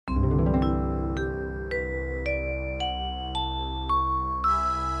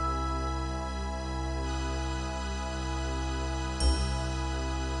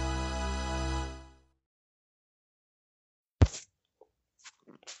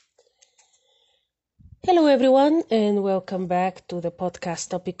Hello, everyone, and welcome back to the podcast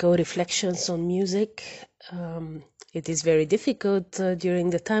topical Reflections on Music. It is very difficult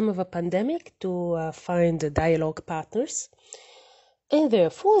during the time of a pandemic to find dialogue partners, and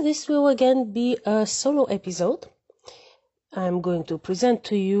therefore this will again be a solo episode. I'm going to present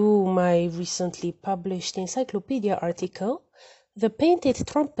to you my recently published encyclopedia article, The Painted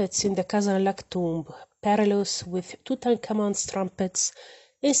Trumpets in the Kazanlak Tomb, Parallels with Tutankhamun's Trumpets,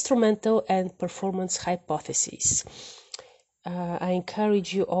 Instrumental and Performance Hypotheses. I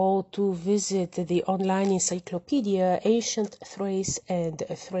encourage you all to visit the online encyclopedia Ancient Thrace and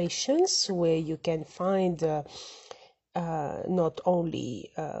Thracians, where you can find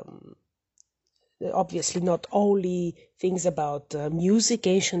obviously not only things about music,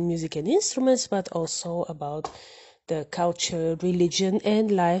 ancient music and instruments, but also about the culture, religion, and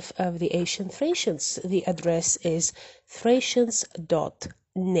life of the ancient Thracians. The address is thracians.net.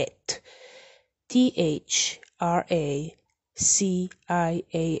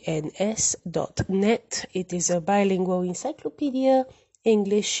 THRACIANS.net. It is a bilingual encyclopedia,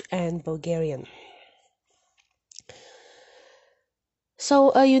 English and Bulgarian.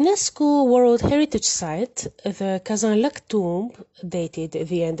 So, a UNESCO World Heritage Site, the Kazanlak Tomb, dated at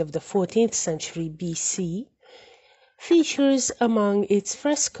the end of the 14th century BC, features among its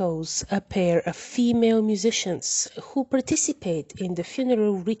frescoes a pair of female musicians who participate in the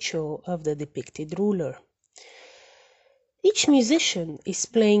funeral ritual of the depicted ruler. Each musician is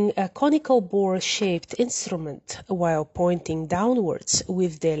playing a conical bore-shaped instrument while pointing downwards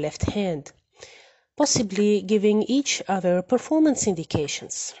with their left hand, possibly giving each other performance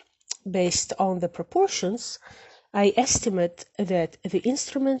indications. Based on the proportions, I estimate that the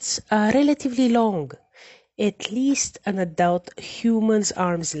instruments are relatively long, at least an adult human's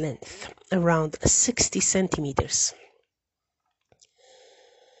arm's length, around 60 centimeters.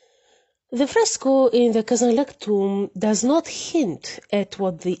 The fresco in the Kazanlak tomb does not hint at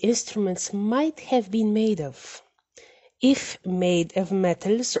what the instruments might have been made of. If made of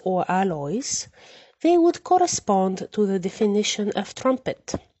metals or alloys, they would correspond to the definition of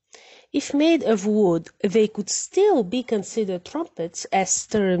trumpet. If made of wood, they could still be considered trumpets, as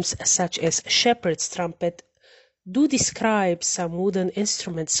terms such as shepherd's trumpet do describe some wooden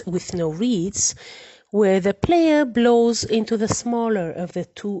instruments with no reeds, where the player blows into the smaller of the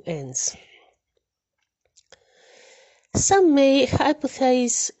two ends. Some may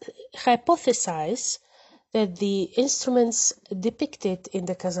hypothesize that the instruments depicted in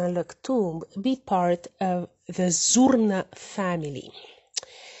the Kazanlak tomb be part of the Zurna family.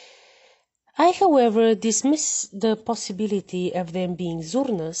 I, however, dismiss the possibility of them being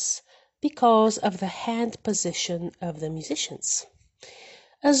Zurnas because of the hand position of the musicians.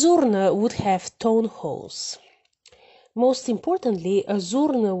 A Zurna would have tone holes. Most importantly, a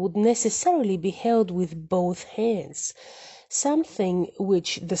Zurna would necessarily be held with both hands, something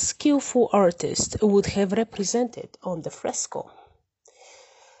which the skillful artist would have represented on the fresco.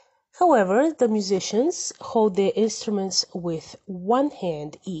 However, the musicians hold their instruments with one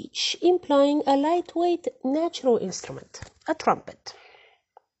hand each, implying a lightweight natural instrument, a trumpet.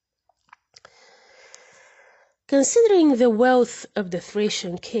 Considering the wealth of the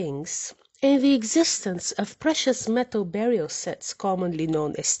Thracian kings and the existence of precious metal burial sets commonly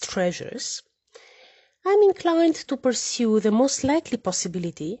known as treasures, I am inclined to pursue the most likely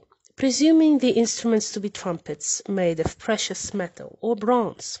possibility, presuming the instruments to be trumpets made of precious metal or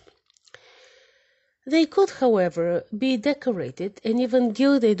bronze. They could, however, be decorated and even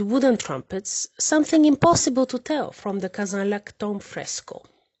gilded wooden trumpets, something impossible to tell from the Kazanlak tomb fresco.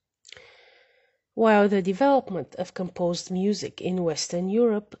 While the development of composed music in Western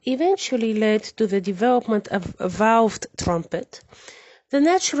Europe eventually led to the development of a valved trumpet, the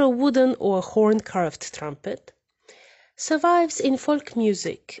natural wooden or horn-carved trumpet survives in folk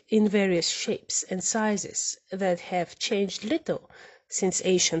music in various shapes and sizes that have changed little since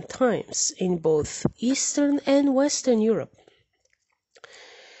ancient times in both Eastern and Western Europe.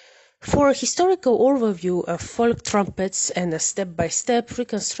 For a historical overview of folk trumpets and a step-by-step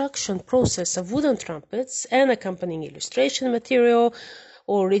reconstruction process of wooden trumpets and accompanying illustration material,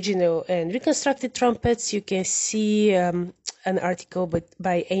 original and reconstructed trumpets, you can see an article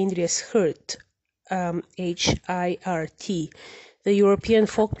by Andreas Hirt, H-I-R-T, The European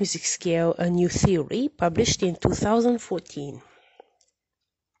Folk Music Scale, A New Theory, published in 2014.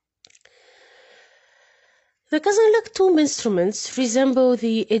 The Kazanlak tomb instruments resemble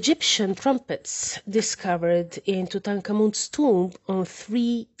the Egyptian trumpets discovered in Tutankhamun's tomb on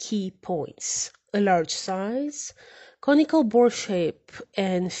three key points: a large size, conical bore shape,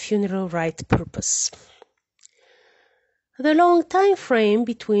 and funeral rite purpose. The long time frame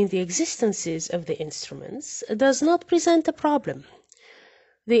between the existences of the instruments does not present a problem.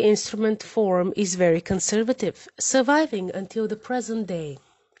 The instrument form is very conservative, surviving until the present day.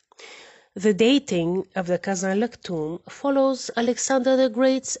 The dating of the Kazanlak tomb follows Alexander the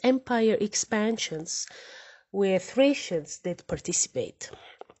Great's empire expansions, where Thracians did participate.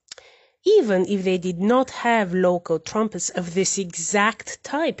 Even if they did not have local trumpets of this exact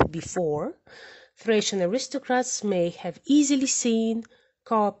type before, Thracian aristocrats may have easily seen,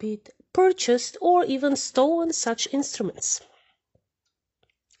 copied, purchased, or even stolen such instruments.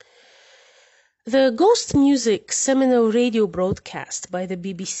 The Ghost Music seminal radio broadcast by the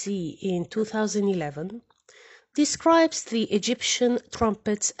BBC in 2011 describes the Egyptian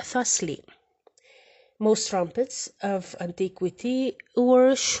trumpets thusly. Most trumpets of antiquity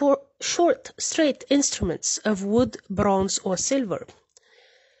were short, straight instruments of wood, bronze, or silver,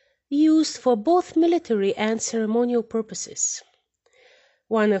 used for both military and ceremonial purposes.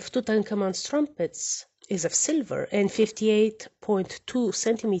 One of Tutankhamun's trumpets is of silver and 58.2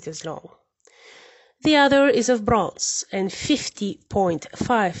 centimeters long. The other is of bronze and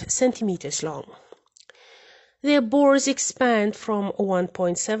 50.5 centimeters long. Their bores expand from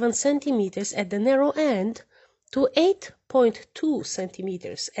 1.7 centimeters at the narrow end to 8.2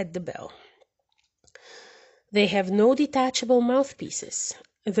 centimeters at the bell. They have no detachable mouthpieces.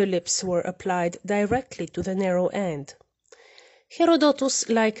 The lips were applied directly to the narrow end. Herodotus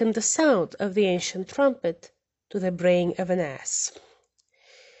likened the sound of the ancient trumpet to the braying of an ass.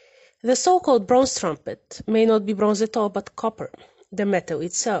 The so-called bronze trumpet may not be bronze at all, but copper. The metal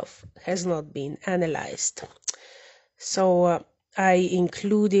itself has not been analyzed. So I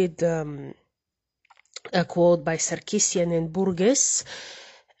included a quote by Sarkisian and Burgess,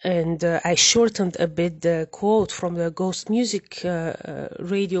 and I shortened a bit the quote from the Ghost Music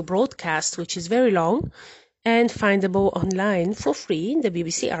radio broadcast, which is very long and findable online for free in the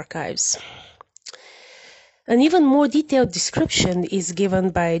BBC archives. An even more detailed description is given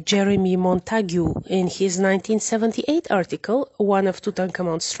by Jeremy Montague in his 1978 article, One of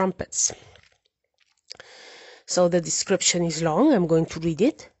Tutankhamun's Trumpets. So the description is long, I'm going to read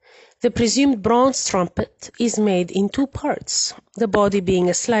it. The presumed bronze trumpet is made in two parts, the body being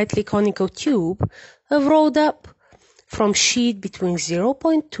a slightly conical tube rolled up from sheet between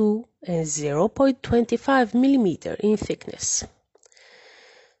 0.2 and 0.25 millimeter in thickness.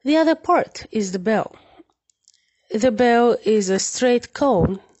 The other part is the bell. The bell is a straight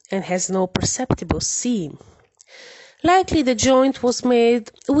cone and has no perceptible seam. Likely the joint was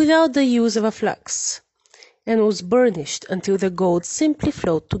made without the use of a flux, and was burnished until the gold simply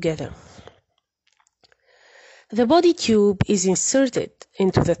flowed together. The body tube is inserted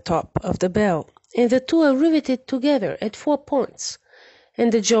into the top of the bell, and the two are riveted together at 4 points,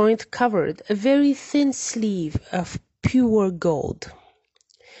 and the joint covered a very thin sleeve of pure gold.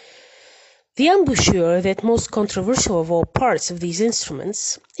 The embouchure, that most controversial of all parts of these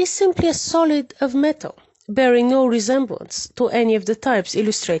instruments, is simply a solid of metal, bearing no resemblance to any of the types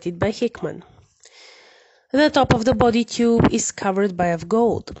illustrated by Hickman. The top of the body tube is covered by of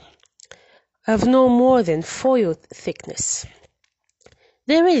gold, of no more than foil thickness.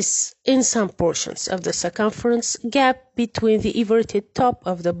 There is, in some portions of the circumference, gap between the everted top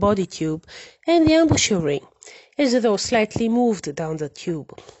of the body tube and the embouchure ring, as though slightly moved down the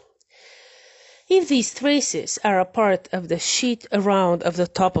tube. If these traces are a part of the sheet around of the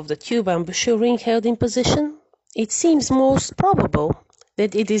top of the tube embouchure ring held in position, it seems most probable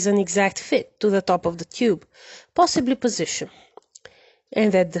that it is an exact fit to the top of the tube, possibly position,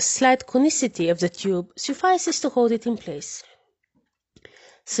 and that the slight conicity of the tube suffices to hold it in place.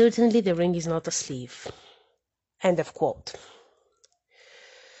 Certainly the ring is not a sleeve. End of quote.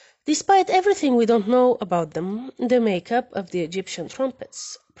 Despite everything we don't know about them, the makeup of the Egyptian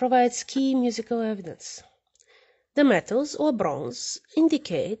trumpets provides key musical evidence. The metals, or bronze,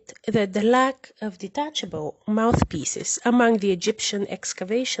 indicate that the lack of detachable mouthpieces among the Egyptian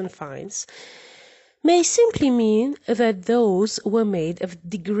excavation finds may simply mean that those were made of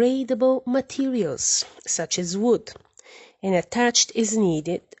degradable materials, such as wood, and attached as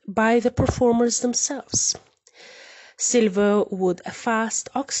needed by the performers themselves. Silver would fast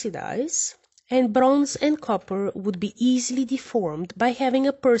oxidize, and bronze and copper would be easily deformed by having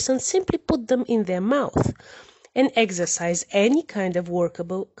a person simply put them in their mouth and exercise any kind of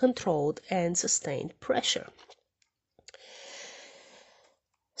workable, controlled, and sustained pressure.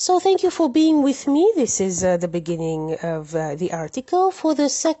 So thank you for being with me. This is the beginning of the article. For the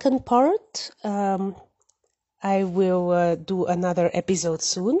second part, I will do another episode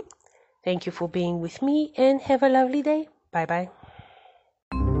soon. Thank you for being with me, and have a lovely day. Bye-bye.